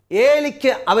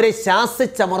ഏലിക്ക് അവരെ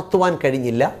ശാസിച്ചമർത്തുവാൻ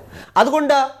കഴിഞ്ഞില്ല.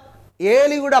 അതുകൊണ്ട്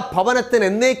ഏലിയുടെ ഭവനത്തിന്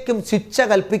എന്നേക്കും ശിക്ഷ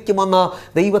കൽപ്പിക്കുമെന്ന്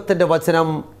ദൈവത്തിൻ്റെ വചനം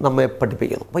നമ്മെ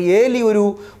പഠിപ്പിക്കുന്നു. അപ്പോൾ ഏലി ഒരു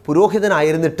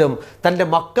പുരോഹിതനായിരുന്നിട്ടും തൻ്റെ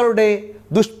മക്കളുടെ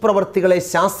ദുഷ്പ്രവൃത്തികളെ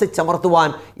ശാസിച്ചമർത്തുവാൻ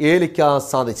ഏലിക്ക്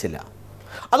സാധിച്ചില്ല.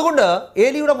 അതുകൊണ്ട്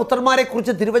ഏലിയുടെ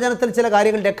പുത്രന്മാരെക്കുറിച്ച് തിരുവചനത്തിൽ ചില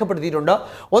കാര്യങ്ങൾ രേഖപ്പെടുത്തിയിട്ടുണ്ട്.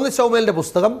 1 ശമൂവേലിൻ്റെ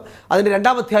പുസ്തകം അതിൻ്റെ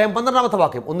 2-ാം അധ്യായം 12-ാമത്തെ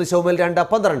വാക്യം. 1 ശമൂവേൽ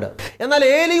 2:12. എന്നാൽ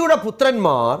ഏലിയുടെ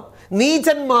പുത്രന്മാർ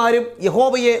നീചന്മാരും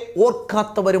യഹോവയെ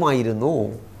ഓർക്കാത്തവരുമായിരുന്നു.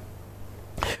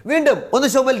 വീണ്ടും 1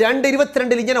 ശമൂവേൽ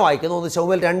 2:22 ഇങ്ങനെ വായിക്കുന്നു. 1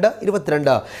 ശമൂവേൽ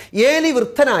 2:22. ഏലി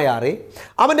വൃദ്ധനായാറെ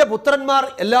അവൻ്റെ പുത്രന്മാർ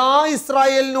എല്ലാ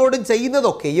ഇസ്രായേലിനോടും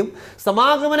ചെയ്യുന്നതൊക്കെയും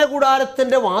സമാഗമന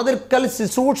കൂടാരത്തിൻ്റെ വാതിൽക്കൽ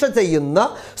ശുശ്രൂഷ ചെയ്യുന്ന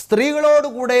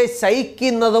സ്ത്രീകളോടുകൂടെ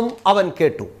ശയിക്കുന്നതും അവൻ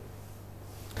കേട്ടു.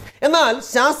 എന്നാൽ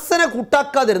ശാസന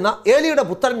കൂട്ടാക്കാതിരുന്ന ഏലിയുടെ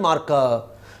പുത്രന്മാർക്ക്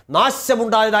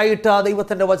നാശമുണ്ടായതായിട്ട്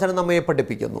ദൈവത്തിൻ്റെ വചനം നമ്മെ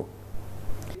പഠിപ്പിക്കുന്നു.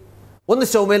 1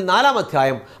 ശമൂവേൽ 4-ാം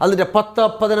അധ്യായം അതിൻ്റെ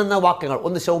 10-11 വാക്യങ്ങൾ.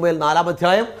 1 ശമൂവേൽ 4-ാം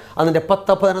അധ്യായം അതിൻ്റെ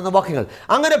 10-11 വാക്യങ്ങൾ.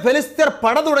 അങ്ങനെ ഫെലിസ്ത്യർ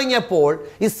പട തുടങ്ങിയപ്പോൾ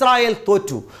ഇസ്രായേൽ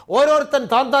തോറ്റു. ഓരോരുത്തൻ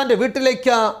താൻ്റെ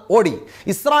വീട്ടിലേക്ക് ഓടി.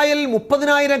 ഇസ്രായേലിൽ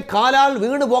 30,000 കാലാൽ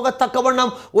വീണു പോകത്തക്കവണ്ണം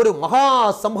ഒരു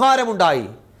മഹാസംഹാരമുണ്ടായി.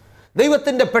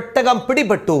 ദൈവത്തിൻ്റെ പെട്ടകം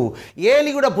പിടിപെട്ടു.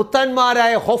 ഏലിയുടെ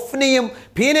പുത്രന്മാരായ ഹൊഫ്നിയും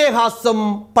ഫീനെഹാസും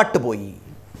പട്ടുപോയി.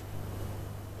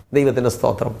 ദൈവത്തിൻ്റെ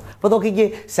സ്തോത്രം. അപ്പോൾ നോക്കിക്കേ,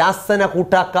 ശാസന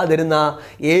കൂട്ടാക്കാതിരുന്ന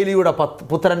ഏലിയുടെ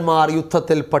പുത്രന്മാർ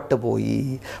യുദ്ധത്തിൽ പട്ടുപോയി.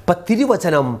 അപ്പം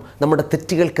തിരുവചനം നമ്മുടെ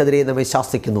തെറ്റുകൾക്കെതിരെ നമ്മെ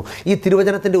ശാസിക്കുന്നു. ഈ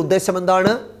തിരുവചനത്തിൻ്റെ ഉദ്ദേശം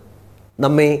എന്താണ്?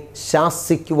 നമ്മെ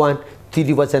ശാസിക്കുവാൻ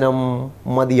തിരുവചനം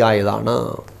മതിയായതാണ്.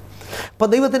 അപ്പോൾ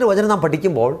ദൈവത്തിൻ്റെ വചനം നാം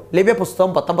പഠിക്കുമ്പോൾ ലേവ്യ പുസ്തകം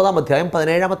 19-ാം അധ്യായം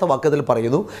 17-ാമത്തെ വാക്യത്തിൽ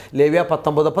പറയുന്നു. ലേവ്യ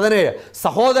 19:17.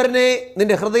 സഹോദരനെ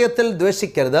നിന്റെ ഹൃദയത്തിൽ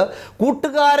ദ്വേഷിക്കരുത്,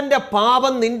 കൂട്ടുകാരൻ്റെ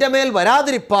പാപം നിന്റെ മേൽ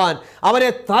വരാതിരിപ്പാൻ അവനെ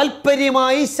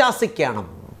താല്പര്യമായി ശാസിക്കണം.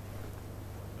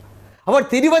 അപ്പോൾ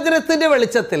തിരുവചനത്തിൻ്റെ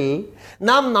വെളിച്ചത്തിൽ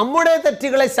നാം നമ്മുടെ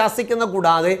തെറ്റുകളെ ശാസിക്കുന്ന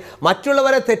കൂടാതെ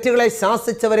മറ്റുള്ളവരെ തെറ്റുകളെ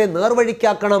ശാസിച്ചവരെ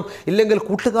നേർവഴിക്കാക്കണം. ഇല്ലെങ്കിൽ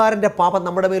കൂട്ടുകാരൻ്റെ പാപം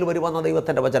നമ്മുടെ മേൽ വരുമെന്ന്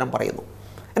ദൈവത്തിൻ്റെ വചനം പറയുന്നു.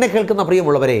 എന്നെ കേൾക്കുന്ന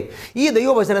പ്രിയമുള്ളവരെ, ഈ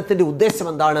ദൈവവചനത്തിൻ്റെ ഉദ്ദേശം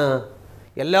എന്താണ്?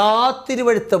 എല്ലാ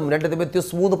തിരുവഴുത്തും 2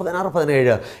 തിമോഥെയോസ്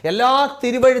 3:16-17 എല്ലാ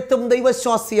തിരുവഴുത്തും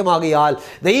ദൈവശ്വാസ്യമാകിയാൽ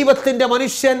ദൈവത്തിൻ്റെ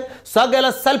മനുഷ്യൻ സകല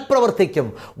സൽപ്രവൃത്തിക്കും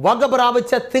വക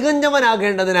പ്രാപിച്ച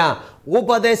തികഞ്ഞവനാകേണ്ടതിന്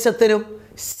ഉപദേശത്തിനും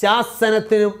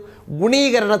ശാസനത്തിനും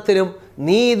ഗുണീകരണത്തിനും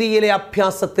നീതിയിലെ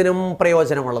അഭ്യാസത്തിനും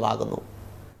പ്രയോജനമുള്ളതാകുന്നു.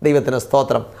 ദൈവത്തിന്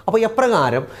സ്തോത്രം. അപ്പോൾ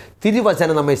എപ്രകാരം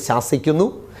തിരുവചനം നമ്മെ ശാസിക്കുന്നു?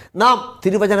 നാം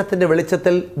തിരുവചനത്തിൻ്റെ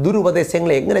വെളിച്ചത്തിൽ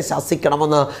ദുരുപദേശങ്ങളെ എങ്ങനെ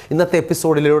ശാസിക്കണമെന്ന് ഇന്നത്തെ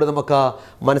എപ്പിസോഡിലൂടെ നമുക്ക്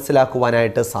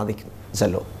മനസ്സിലാക്കുവാനായിട്ട്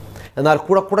സാധിക്കുമല്ലോ. എന്നാൽ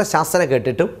കൂടെ ശാസന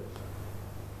കേട്ടിട്ടും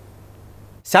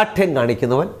ശാഠ്യം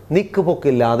കാണിക്കുന്നവൻ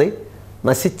നീക്കുപോക്കില്ലാതെ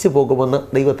നശിച്ചു പോകുമെന്ന്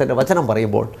ദൈവത്തിൻ്റെ വചനം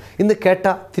പറയുമ്പോൾ ഇന്ന് കേട്ട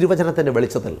തിരുവചനത്തിൻ്റെ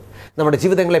വെളിച്ചത്തിൽ നമ്മുടെ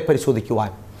ജീവിതങ്ങളെ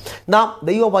പരിശോധിക്കുവാൻ നാം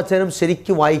ദൈവവചനം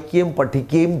ശരിക്കും വായിക്കുകയും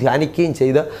പഠിക്കുകയും ധ്യാനിക്കുകയും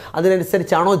ചെയ്ത്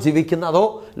അതിനനുസരിച്ചാണോ ജീവിക്കുന്നത്, അതോ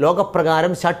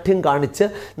ലോകപ്രകാരം ശാഠ്യം കാണിച്ച്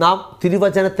നാം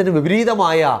തിരുവചനത്തിന്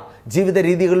വിപരീതമായ ജീവിത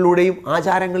രീതികളിലൂടെയും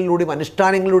ആചാരങ്ങളിലൂടെയും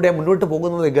അനുഷ്ഠാനങ്ങളിലൂടെയും മുന്നോട്ട്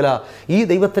പോകുന്നതെങ്കിൽ ഈ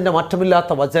ദൈവത്തിൻ്റെ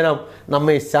മാറ്റമില്ലാത്ത വചനം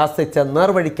നമ്മെ ശാസിച്ച്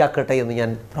നേർവഴിക്കാക്കട്ടെ എന്ന്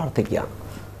ഞാൻ പ്രാർത്ഥിക്കുകയാണ്.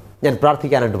 ഞാൻ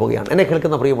പ്രാർത്ഥിക്കാനായിട്ട് പോവുകയാണ്. എന്നെ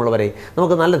കേൾക്കുന്ന പ്രിയമുള്ളവരെ,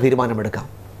 നമുക്ക് നല്ല തീരുമാനമെടുക്കാം.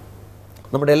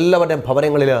 നമ്മുടെ എല്ലാവരുടെയും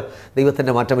ഭവനങ്ങളിൽ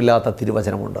ദൈവത്തിൻ്റെ മാറ്റമില്ലാത്ത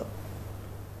തിരുവചനമുണ്ട്.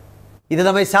 ഇത്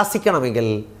നമ്മെ ശാസിക്കണമെങ്കിൽ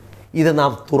ഇത്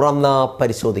നാം തുറന്ന്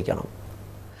പരിശോധിക്കണം.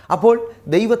 അപ്പോൾ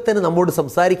ദൈവത്തിന് നമ്മോട്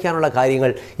സംസാരിക്കാനുള്ള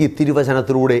കാര്യങ്ങൾ ഈ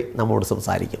തിരുവചനത്തിലൂടെ നമ്മോട്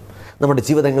സംസാരിക്കും. നമ്മുടെ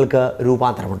ജീവിതങ്ങൾക്ക്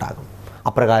രൂപാന്തരമുണ്ടാകും.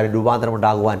 അപ്രകാരം രൂപാന്തരം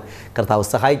ഉണ്ടാകുവാൻ കർത്താവ്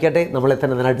സഹായിക്കട്ടെ. നമ്മളെ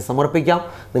തന്നെ അതിനായിട്ട് സമർപ്പിക്കാം.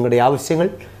 നിങ്ങളുടെ ആവശ്യങ്ങൾ,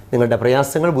 നിങ്ങളുടെ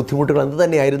പ്രയാസങ്ങൾ, ബുദ്ധിമുട്ടുകൾ എന്ത്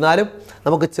തന്നെയായിരുന്നാലും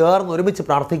നമുക്ക് ചേർന്ന് ഒരുമിച്ച്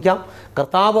പ്രാർത്ഥിക്കാം.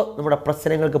 കർത്താവ് നമ്മുടെ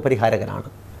പ്രശ്നങ്ങൾക്ക് പരിഹാരകനാണ്.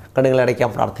 കണ്ണുകളെ അടയ്ക്കാൻ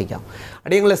പ്രാർത്ഥിക്കാം.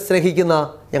 അടിയങ്ങളെ സ്നേഹിക്കുന്ന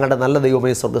ഞങ്ങളുടെ നല്ല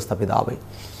ദൈവമേ, സ്വർഗ്ഗസ്ഥ പിതാവേ,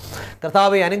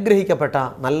 കർത്താവെ, അനുഗ്രഹിക്കപ്പെട്ട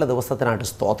നല്ല ദിവസത്തിനായിട്ട്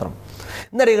സ്തോത്രം.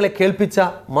 ഇന്നടിയങ്ങളെ കേൾപ്പിച്ച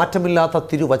മാറ്റമില്ലാത്ത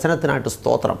തിരുവചനത്തിനായിട്ട്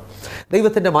സ്തോത്രം.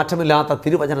 ദൈവത്തിൻ്റെ മാറ്റമില്ലാത്ത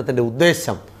തിരുവചനത്തിൻ്റെ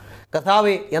ഉദ്ദേശം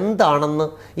കർത്താവെ എന്താണെന്ന്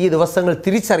ഈ ദിവസങ്ങൾ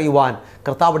തിരിച്ചറിയുവാൻ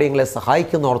കർത്താവ് അടിയങ്ങളെ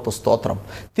സഹായിക്കുന്നോർത്ത് സ്തോത്രം.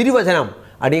 തിരുവചനം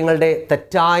അടിയങ്ങളുടെ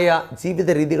തെറ്റായ ജീവിത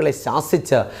രീതികളെ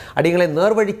ശാസിച്ച് അടിയങ്ങളെ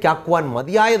നേർവഴിക്കാക്കുവാൻ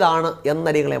മതിയായതാണ്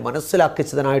എന്നടിയങ്ങളെ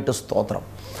മനസ്സിലാക്കിച്ചതിനായിട്ട് സ്തോത്രം.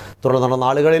 തുടർന്നുള്ള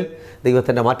നാളുകളിൽ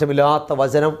ദൈവത്തിൻ്റെ മാറ്റമില്ലാത്ത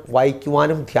വചനം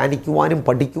വായിക്കുവാനും ധ്യാനിക്കുവാനും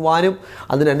പഠിക്കുവാനും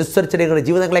അതിനനുസരിച്ച് നിങ്ങളുടെ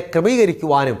ജീവിതങ്ങളെ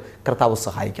ക്രമീകരിക്കുവാനും കർത്താവ്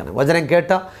സഹായിക്കണം. വചനം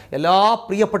കേട്ട എല്ലാ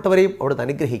പ്രിയപ്പെട്ടവരെയും അവിടുന്ന്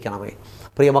അനുഗ്രഹിക്കണമേ.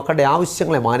 പ്രിയ മക്കളുടെ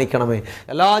ആവശ്യങ്ങളെ മാനിക്കണമേ.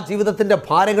 എല്ലാ ജീവിതത്തിൻ്റെ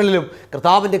ഭാരങ്ങളിലും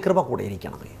കർത്താവിൻ്റെ കൃപ കൂടെ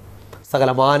ഇരിക്കണമേ. സകല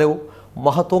മാനവും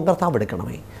മഹത്വവും കർത്താവ്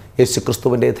എടുക്കണമേ. യേശു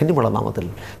ക്രിസ്തുവിൻ്റെ ധന്യമുള്ള നാമത്തിൽ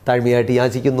താഴ്മയായിട്ട്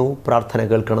യാചിക്കുന്നു. പ്രാർത്ഥന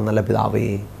കേൾക്കണം നല്ല പിതാവേ,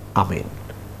 ആമേൻ.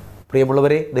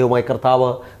 പ്രിയമുള്ളവരെ, ദൈവമായ കർത്താവ്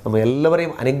നമ്മെ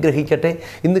എല്ലാവരെയും അനുഗ്രഹിക്കട്ടെ.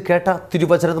 ഇന്ന് കേട്ട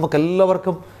തിരുവചനം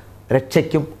നമുക്കെല്ലാവർക്കും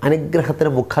രക്ഷയ്ക്കും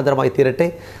അനുഗ്രഹത്തിനും മുഖാന്തരമായി തീരട്ടെ.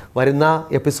 വരുന്ന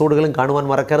എപ്പിസോഡുകളും കാണുവാൻ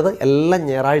മറക്കരുത്. എല്ലാ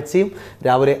ഞായറാഴ്ചയും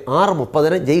രാവിലെ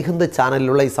 6:30 ജയ്ഹിന്ദ്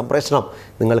ചാനലിലുള്ള ഈ സംപ്രേഷണം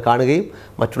നിങ്ങൾ കാണുകയും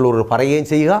മറ്റുള്ളവർ പറയുകയും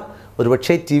ചെയ്യുക.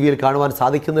 ഒരുപക്ഷെ ടി വിയിൽ കാണുവാൻ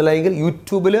സാധിക്കുന്നില്ല എങ്കിൽ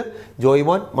യൂട്യൂബിൽ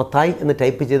ജോയ്മോൻ മത്തായി എന്ന്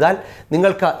ടൈപ്പ് ചെയ്താൽ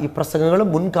നിങ്ങൾക്ക് ഈ പ്രസംഗങ്ങളും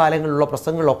മുൻകാലങ്ങളിലുള്ള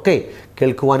പ്രസംഗങ്ങളൊക്കെ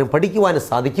കേൾക്കുവാനും പഠിക്കുവാനും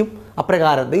സാധിക്കും.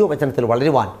 അപ്രകാരം ദൈവവചനത്തിൽ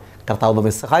വളരുവാൻ കർത്താവ്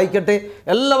നമ്മെ സഹായിക്കട്ടെ.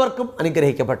 എല്ലാവർക്കും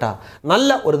അനുഗ്രഹിക്കപ്പെട്ട നല്ല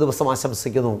ഒരു ദിവസം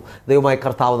ആശംസിക്കുന്നു. ദൈവമായ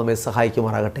കർത്താവ് നമ്മെ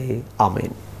സഹായിക്കുമാറാകട്ടെ.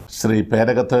 ആമേൻ. ശ്രീ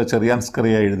പേരകത്ത്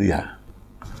ചെറിയാൻസ്കറിയ എഴുതിയ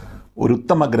ഒരു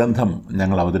ഉത്തമ ഗ്രന്ഥം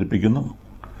ഞങ്ങൾ അവതരിപ്പിക്കുന്നു.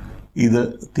 ഇത്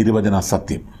തിരുവചന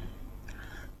സത്യം.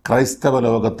 ക്രൈസ്തവ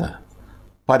ലോകത്ത്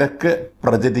പരക്കെ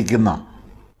പ്രചരിക്കുന്ന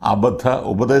അബദ്ധ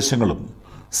ഉപദേശങ്ങളും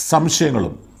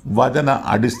സംശയങ്ങളും വചന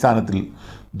അടിസ്ഥാനത്തിൽ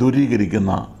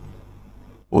ദൂരീകരിക്കുന്ന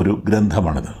ഒരു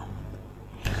ഗ്രന്ഥമാണിത്.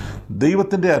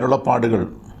 ദൈവത്തിൻ്റെ അരുളപ്പാടുകൾ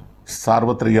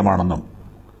സാർവത്രികമാണെന്നും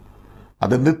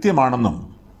അത് നിത്യമാണെന്നും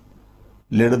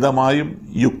ലളിതമായും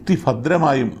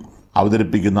യുക്തിഭദ്രമായും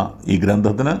അവതരിപ്പിക്കുന്ന ഈ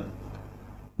ഗ്രന്ഥത്തിന്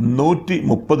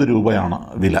 130 രൂപയാണ്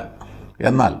വില.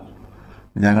 എന്നാൽ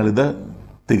ഞങ്ങളിത്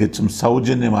തികച്ചും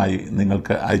സൗജന്യമായി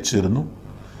നിങ്ങൾക്ക് അയച്ചു തരുന്നു.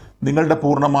 നിങ്ങളുടെ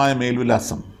പൂർണ്ണമായ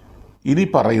മേൽവിലാസം ഇനി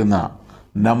പറയുന്ന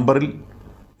നമ്പറിൽ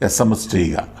SMS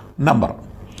ചെയ്യുക. നമ്പർ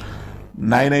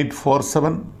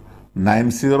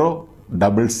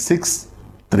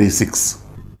 9847906636.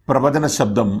 പ്രവചന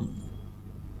ശബ്ദം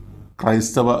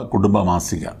ക്രൈസ്തവ കുടുംബ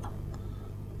മാസിക.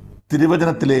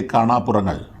 തിരുവചനത്തിലെ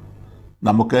കാണാപ്പുറങ്ങൾ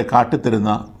നമുക്ക്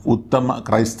കാട്ടിത്തരുന്ന ഉത്തമ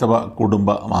ക്രൈസ്തവ കുടുംബ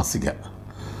മാസിക.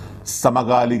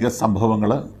 സമകാലിക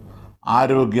സംഭവങ്ങൾ,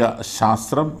 ആരോഗ്യ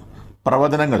ശാസ്ത്രം,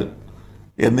 പ്രവചനങ്ങൾ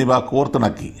എന്നിവ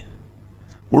കോർത്തിണക്കി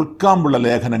ഉൾക്കാമ്പുള്ള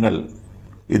ലേഖനങ്ങൾ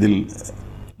ഇതിൽ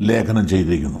ലേഖനം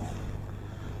ചെയ്തിരിക്കുന്നു.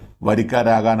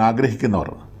 വരിക്കാരാകാൻ ആഗ്രഹിക്കുന്നവർ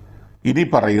ഇനി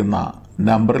പറയുന്ന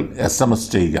നമ്പറിൽ SMS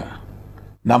ചെയ്യുക.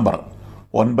 നമ്പർ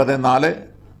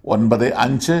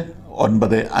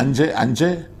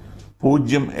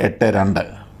 9495955082.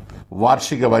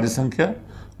 വാർഷിക വരിസംഖ്യ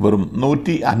വെറും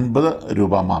 150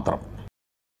 രൂപ മാത്രം.